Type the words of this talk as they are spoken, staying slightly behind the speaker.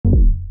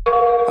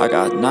I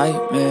got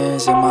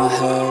nightmares in my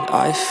head,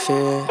 I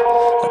fear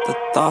that the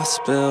thoughts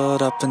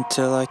build up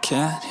until I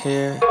can't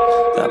hear,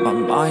 that my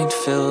mind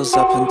fills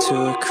up into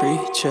a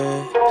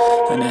creature,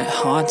 and it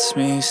haunts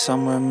me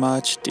somewhere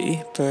much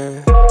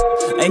deeper.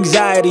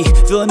 Anxiety,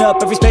 filling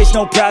up every space,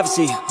 no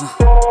privacy.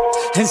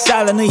 And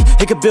silently,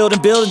 it could build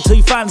and build until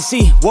you finally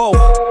see, whoa,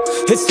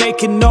 it's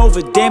taking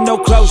over, damn, no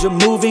closure,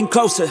 moving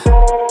closer.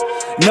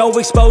 No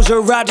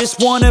exposure, I just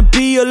wanna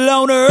be a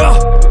loner.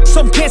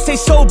 Some can't stay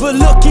sober,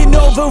 looking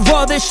over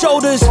all their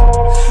shoulders,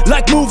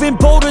 like moving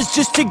boulders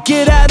just to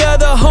get out of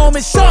the home.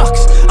 It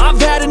sucks,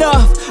 I've had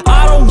enough,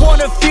 I don't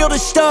wanna feel the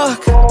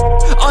stuck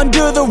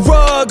under the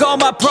rug, all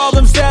my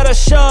problems that I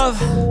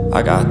shove.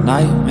 I got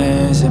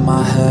nightmares in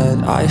my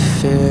head, I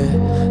fear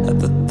that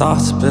the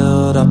thoughts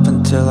build up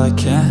until I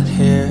can't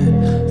hear,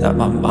 that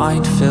my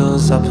mind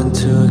fills up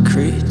into a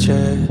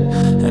creature,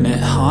 and it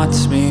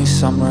haunts me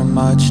somewhere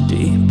much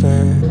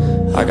deeper.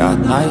 I got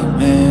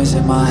nightmares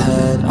in my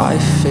head, I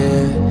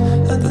fear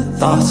that the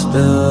thoughts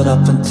build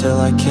up until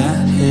I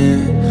can't hear,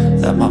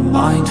 that my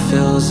mind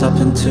fills up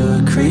into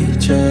a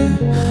creature,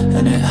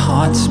 and it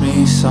haunts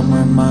me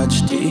somewhere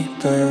much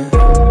deeper.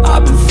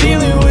 I've been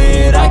feeling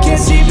weird, I can't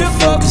seem to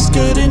focus